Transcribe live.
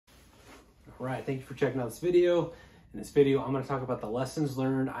Right, thank you for checking out this video. In this video, I'm going to talk about the lessons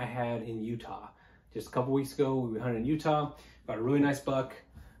learned I had in Utah. Just a couple weeks ago, we hunted in Utah, got a really nice buck,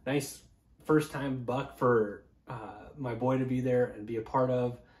 nice first time buck for my boy to be there and be a part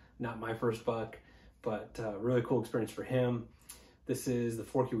of. Not my first buck, but really cool experience for him. This is the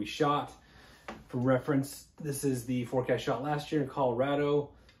forky we shot. For reference, this is the forky I shot last year in Colorado.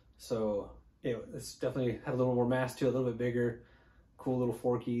 So this definitely had a little more mass to it, a little bit bigger, cool little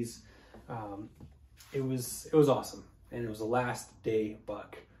forkies. It was awesome, and it was a last day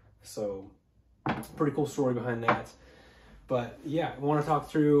buck. So pretty cool story behind that. But yeah, I want to talk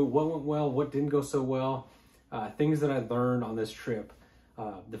through what went well, what didn't go so well, things that I learned on this trip.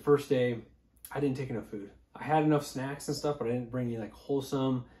 The first day, I didn't take enough food. I had enough snacks and stuff, but I didn't bring any like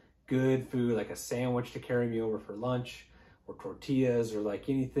wholesome, good food, like a sandwich to carry me over for lunch, or tortillas, or like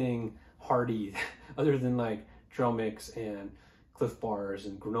anything hearty other than like trail mix and Cliff bars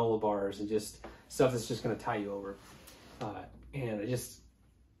and granola bars and just stuff that's just going to tie you over. And I just,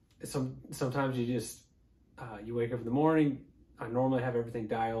 sometimes you just, you wake up in the morning. I normally have everything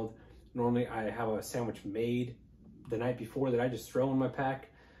dialed. Normally I have a sandwich made the night before that I just throw in my pack.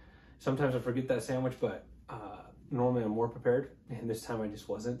 Sometimes I forget that sandwich, but normally I'm more prepared, and this time I just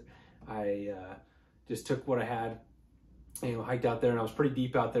wasn't. I just took what I had, hiked out there, and I was pretty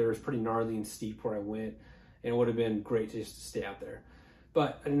deep out there. It was pretty gnarly and steep where I went, and it would have been great to just stay out there.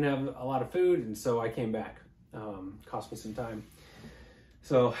 But I didn't have a lot of food, and so I came back. Cost me some time.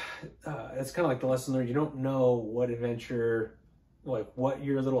 So it's kind of like the lesson learned. You don't know what adventure, like what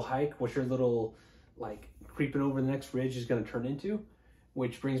your little hike, what your little like creeping over the next ridge is going to turn into,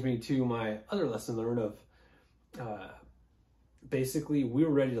 which brings me to my other lesson learned of basically we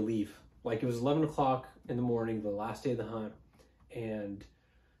were ready to leave. Like it was 11 o'clock in the morning, the last day of the hunt. And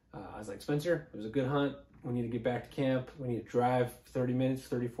I was like, Spencer, it was a good hunt. We need to get back to camp. We need to drive 40 minutes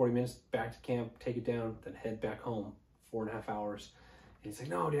back to camp, take it down, then head back home, 4.5 hours. And he's like,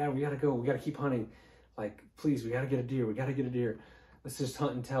 no, Dad, we got to go. We got to keep hunting. Like, please, we got to get a deer. We got to get a deer. Let's just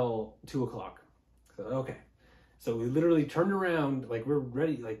hunt until 2 o'clock. So, okay. So we literally turned around, like we're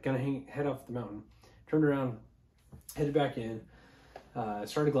ready, like gonna head off the mountain. Turned around, headed back in,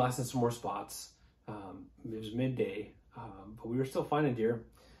 started glassing some more spots. It was midday, but we were still finding deer.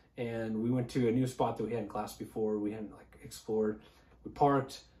 And we went to a new spot that we hadn't glassed before. We hadn't like explored. We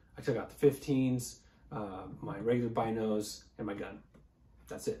parked. I took out the 15s, my regular binos, and my gun.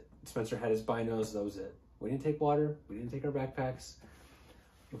 That's it. Spencer had his binos. That was it. We didn't take water. We didn't take our backpacks.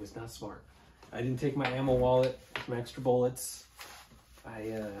 It was not smart. I didn't take my ammo wallet, my extra bullets.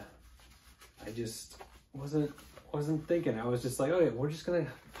 I just wasn't thinking. I was just like, okay, we're just gonna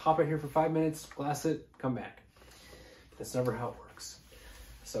hop out here for 5 minutes, glass it, come back. That's never how it works.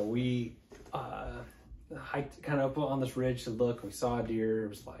 So we hiked kind of up on this ridge to look. We saw a deer. It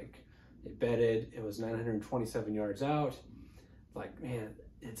was like, it bedded. It was 927 yards out. Like, man,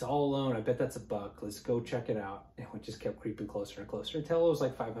 it's all alone. I bet that's a buck. Let's go check it out. And we just kept creeping closer and closer until it was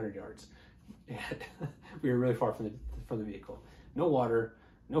like 500 yards. And we were really far from the vehicle. No water,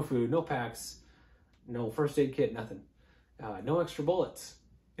 no food, no packs, no first aid kit, nothing. No extra bullets.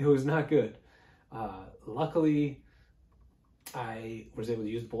 It was not good. Luckily, I was able to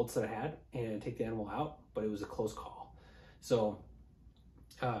use the bullets that I had and take the animal out, but it was a close call. So,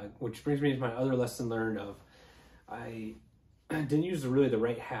 which brings me to my other lesson learned of, I didn't use really the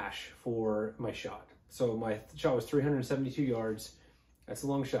right hash for my shot. So my shot was 372 yards. That's a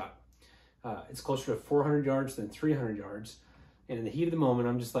long shot. It's closer to 400 yards than 300 yards. And in the heat of the moment,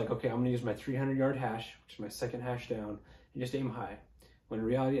 I'm just like, okay, I'm gonna use my 300 yard hash, which is my second hash down, and just aim high. When in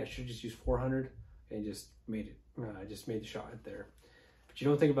reality, I should just use 400 and just made it. I just made the shot right there. But you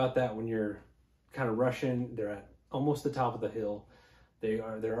don't think about that when you're kind of rushing. They're at almost the top of the hill. They're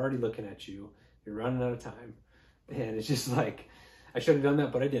already looking at you. You're running out of time. And it's just like, I should have done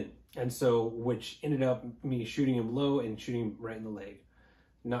that, but I didn't. And so, which ended up me shooting him low and shooting him right in the leg.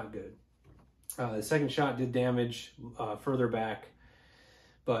 Not good. The second shot did damage further back,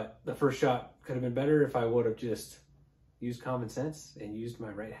 but the first shot could have been better if I would have just used common sense and used my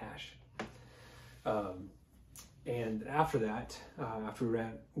right hash. And after that, after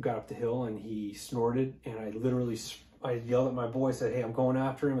we got up the hill and he snorted, and I yelled at my boy, said, hey, I'm going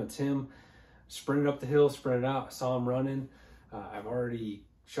after him. It's him. Sprinted up the hill, sprinted out. I saw him running. I've already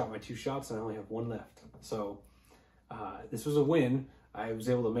shot my 2 shots and I only have 1 left. So this was a win. I was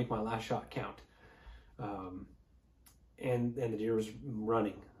able to make my last shot count. And the deer was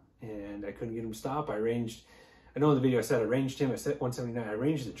running and I couldn't get him to stop. I know in the video I said I ranged him at 179. I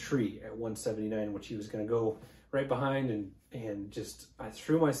ranged the tree at 179, which he was going to go right behind, and just I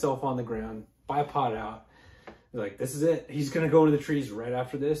threw myself on the ground, bipod out, Like, this is it. He's going to go into the trees right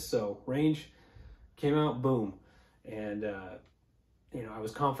after this. So range came out, boom. And, you know, I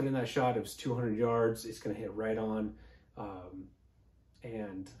was confident in that shot. It was 200 yards. It's going to hit right on.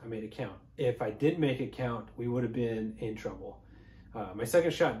 And I made it count. If I didn't make it count, we would have been in trouble. My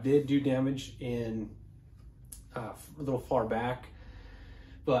second shot did do damage in a little far back,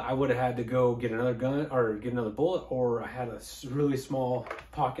 but I would have had to go get another gun or get another bullet, or I had a really small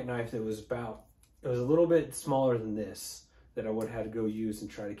pocket knife that was it was a little bit smaller than this, that I would have had to go use and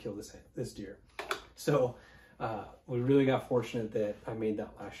try to kill this deer. So we really got fortunate that I made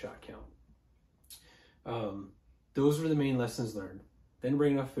that last shot count. Those were the main lessons learned. Didn't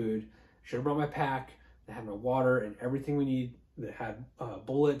bring enough food. Should have brought my pack that had my water and everything we need, that had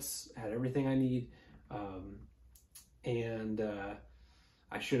bullets, had everything I need.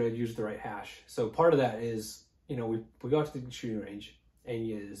 I should have used the right hash. So part of that is, you know, we got to the shooting range and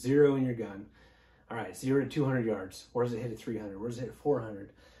you zero in your gun. All right, 0 to 200 yards. Where does it hit at 300? Where does it hit at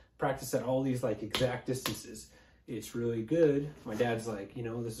 400? Practice at all these like exact distances. It's really good. My dad's like, you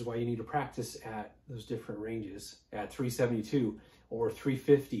know, this is why you need to practice at those different ranges, at 372 or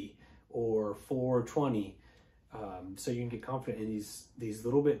 350 or 420. So you can get confident in these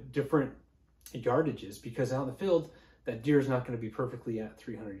little bit different yardages, because out in the field, that deer is not going to be perfectly at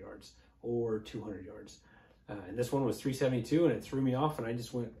 300 yards or 200 yards. And this one was 372 and it threw me off, and I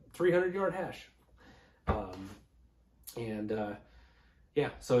just went 300 yard hash. Yeah,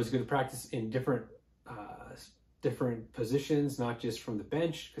 so it's good to practice in different positions, not just from the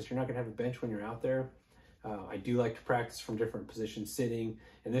bench, because you're not going to have a bench when you're out there. I do like to practice from different positions, sitting.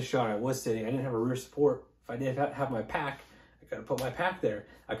 In this shot, I was sitting. I didn't have a rear support. If I didn't have my pack, I could have put my pack there.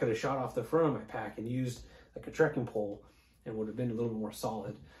 I could have shot off the front of my pack and used like a trekking pole, and would have been a little bit more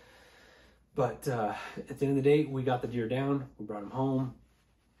solid. But at the end of the day, we got the deer down. We brought him home,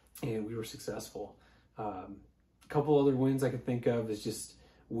 and we were successful. A couple other wins I could think of is just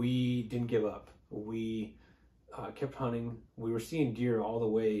we didn't give up. We kept hunting. We were seeing deer all the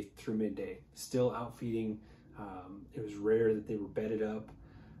way through midday, still out feeding. It was rare that they were bedded up.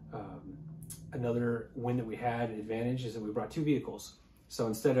 Another win that we had advantage is that we brought 2 vehicles. So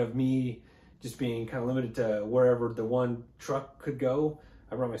instead of me just being kind of limited to wherever the one truck could go,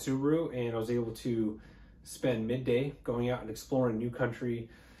 I brought my Subaru, and I was able to spend midday going out and exploring new country,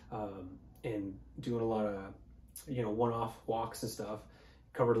 and doing a lot of, you know, one-off walks and stuff.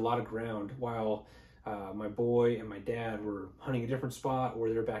 Covered a lot of ground while my boy and my dad were hunting a different spot, or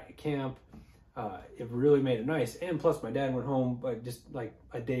they're back at camp. It really made it nice. And plus my dad went home just like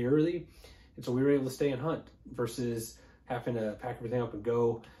a day early, and so we were able to stay and hunt versus having to pack everything up and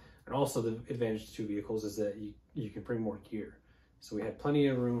go. And also the advantage of 2 vehicles is that you can bring more gear. So we had plenty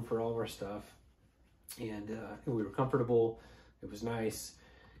of room for all of our stuff, and we were comfortable. It was nice.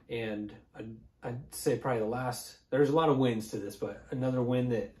 And I'd say probably there's a lot of wins to this, but another win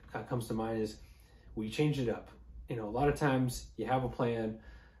that comes to mind is we changed it up. You know, a lot of times you have a plan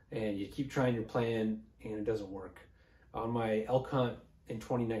and you keep trying your plan and it doesn't work. On my elk hunt in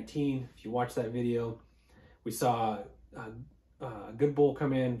 2019, if you watch that video, we saw a good bull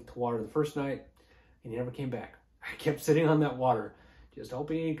come in to water the first night, and he never came back. I kept sitting on that water, just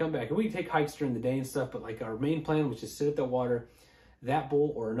hoping he'd come back. And we could take hikes during the day and stuff, but like our main plan was just sit at that water. That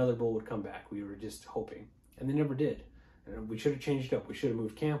bull or another bull would come back. We were just hoping, and they never did. And we should have changed it up. We should have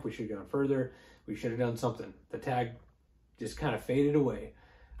moved camp. We should have gone further. We should have done something. The tag just kind of faded away.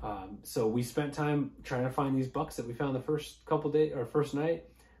 So we spent time trying to find these bucks that we found the first couple days or first night.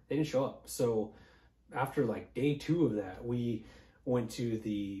 They didn't show up. So after like day 2 of that, we went to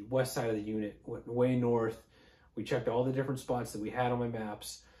the west side of the unit, went way north. We checked all the different spots that we had on my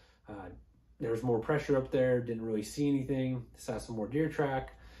maps. There was more pressure up there, didn't really see anything. Saw some more deer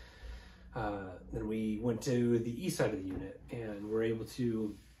track. Then we went to the east side of the unit, and we're able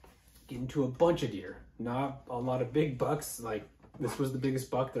to get into a bunch of deer. Not a lot of big bucks. Like, this was the biggest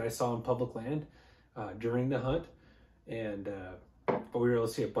buck that I saw on public land during the hunt. But we were able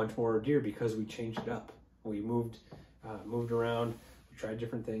to see a bunch more deer because we changed it up. We moved around, we tried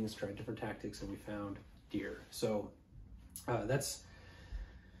different things, tried different tactics, and we found deer. So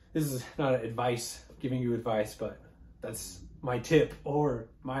this is not advice, giving you advice, but that's my tip, or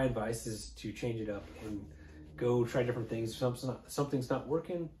my advice is to change it up and go try different things. If something's not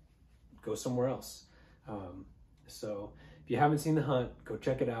working, go somewhere else. So if you haven't seen the hunt, go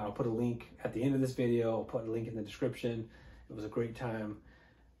check it out. I'll put a link at the end of this video. I'll put a link in the description. It was a great time.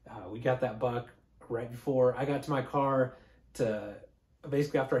 We got that buck right before I got to my car,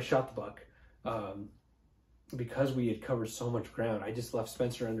 basically after I shot the buck. Because we had covered so much ground, I just left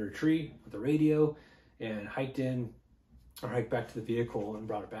Spencer under a tree with the radio and hiked in I hiked back to the vehicle and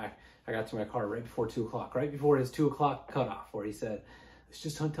brought it back. I got to my car right before 2 o'clock, right before his 2 o'clock cutoff, where he said, let's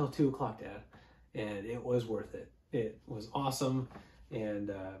just hunt till 2 o'clock, Dad. And it was worth it. It was awesome.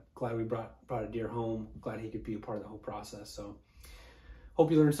 And glad we brought a deer home. Glad he could be a part of the whole process. So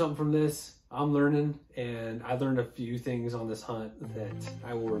hope you learned something from this. I'm learning, and I learned a few things on this hunt that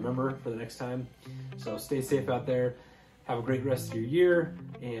I will remember for the next time. So stay safe out there. Have a great rest of your year,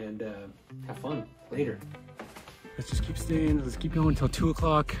 and have fun later. Let's just keep staying. Let's keep going until 2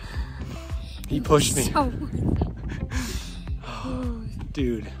 o'clock. He pushed me. Oh,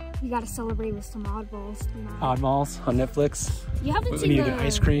 dude. You gotta celebrate with some oddballs tonight. Oddballs on Netflix. You haven't seen we need to get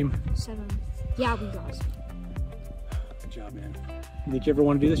ice cream. 7. Yeah, we got. Good job, man. You think you ever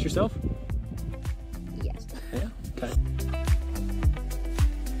want to do this yourself? Yes. Yeah? Okay.